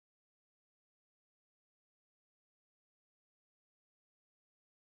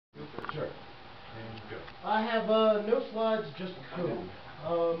I have no slides, just code.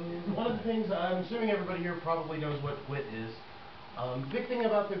 One of the things, I'm assuming everybody here probably knows what Gwit is. The big thing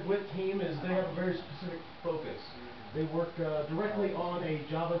about the Gwit team is they have a very specific focus. They work directly on a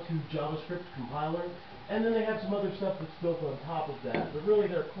Java to JavaScript compiler, and then they have some other stuff that's built on top of that. But really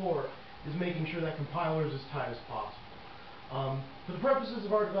their core is making sure that compiler is as tight as possible. For the purposes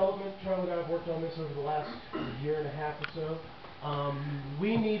of our development, Charlie and I have worked on this over the last year and a half or so.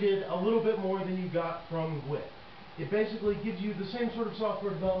 We needed a little bit more than you got from Gwit. It basically gives you the same sort of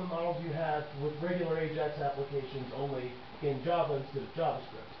software development models you had with regular Ajax applications, only in Java instead of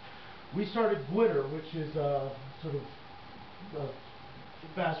JavaScript. We started Gwittir, which is sort of a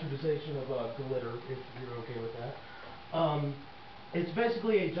bastardization of Glitter, if you're okay with that. It's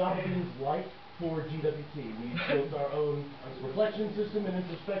basically a Java Beans Lite for GWT. We built our own reflection system and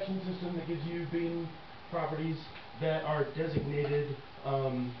introspection system that gives you bean properties that are designated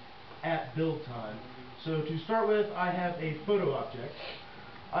at build time. So to start with, I have a photo object.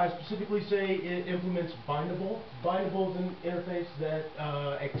 I specifically say it implements bindable. Bindable is an interface that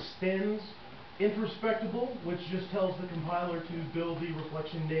extends introspectable, which just tells the compiler to build the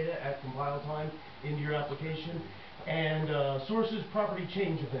reflection data at compile time into your application, and sources property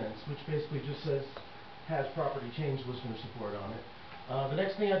change events, which basically just says has property change listener support on it. The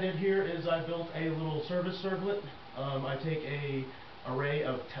next thing I did here is I built a little service servlet. I take a array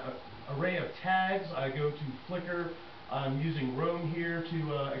of tags. I go to Flickr. I'm using Roam here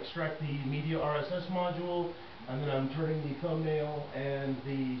to extract the media RSS module, and then I'm turning the thumbnail and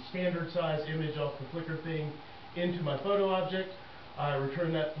the standard size image off the Flickr thing into my photo object. I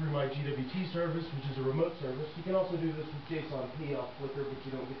return that through my GWT service, which is a remote service. You can also do this with JSONP off Flickr, but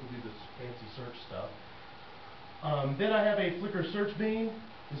you don't get to do this fancy search stuff. Then I have a Flickr search bean.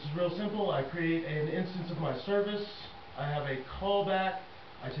 This is real simple. I create an instance of my service. I have a callback.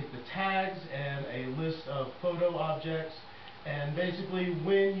 I take the tags and a list of photo objects, and basically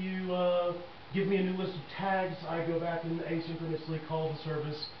when you give me a new list of tags, I go back and asynchronously call the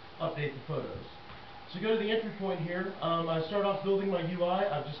service, update the photos. So go to the entry point here. I start off building my UI.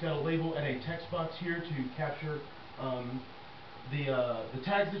 I've just got a label and a text box here to capture the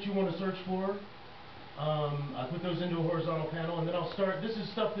tags that you want to search for. I put those into a horizontal panel, and then I'll start. This is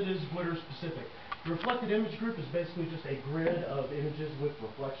stuff that is Gwittir specific. The reflected image group is basically just a grid of images with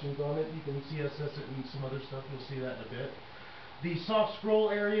reflections on it. You can CSS it and some other stuff. You'll see that in a bit. The soft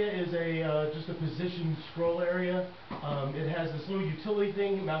scroll area is just a position scroll area. It has this little utility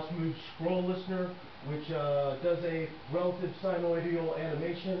thing, mouse move scroll listener, which does a relative sinusoidal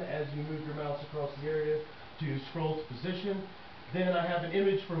animation as you move your mouse across the area to scroll to position. Then I have an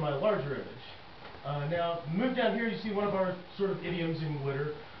image for my larger image. Now, move down here, you see one of our sort of idioms in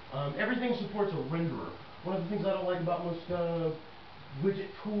Gwittir. Everything supports a renderer. One of the things I don't like about most widget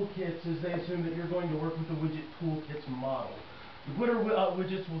toolkits is they assume that you're going to work with the widget toolkit's model. The Gwittir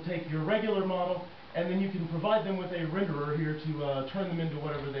widgets will take your regular model, and then you can provide them with a renderer here to turn them into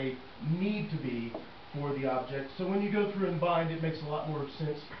whatever they need to be for the object. So when you go through and bind, it makes a lot more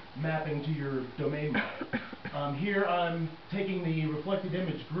sense mapping to your domain model. Here I'm taking the reflected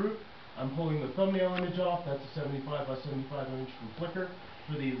image group. I'm pulling the thumbnail image off. That's a 75 by 75 image from Flickr.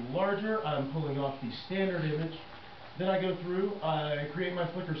 For the larger, I'm pulling off the standard image. Then I go through, I create my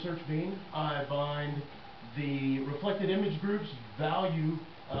Flickr search bean. I bind the reflected image group's value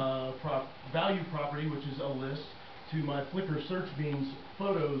property, which is a list, to my Flickr search bean's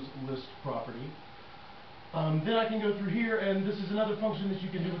photos list property. Then I can go through here, and this is another function that you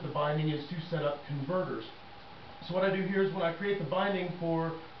can do with the binding, is to set up converters. So what I do here is when I create the binding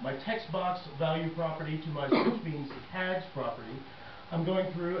for my text box value property to my search bean's tags property, I'm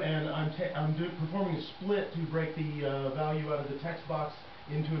going through and I'm performing a split to break the value out of the text box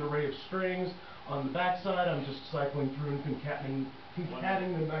into an array of strings. On the back side, I'm just cycling through and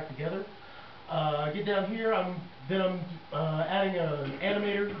concatenating them back together. I get down here, I'm adding an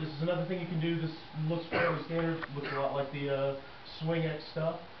animator. This is another thing you can do. This looks fairly standard. Looks a lot like the SwingX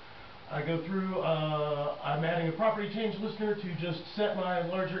stuff. I go through, I'm adding a property change listener to just set my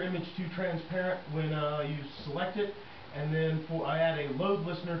larger image to transparent when you select it, and then I add a load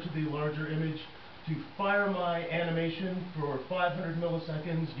listener to the larger image to fire my animation for 500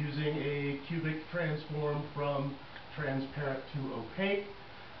 milliseconds using a cubic transform from transparent to opaque.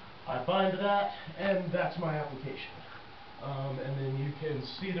 I bind that, and that's my application. And then you can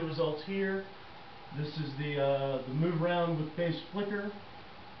see the results here. This is the move around with base Flickr.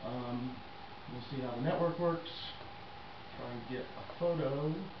 We'll see how the network works. Try and get a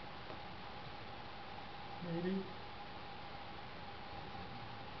photo, maybe.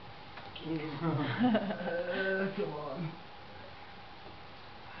 Come on.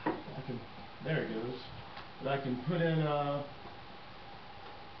 There it goes. that I can put in a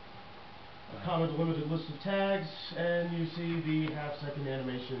comma delimited list of tags, and you see the half-second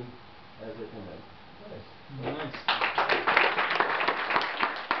animation as they come in. Nice. Nice.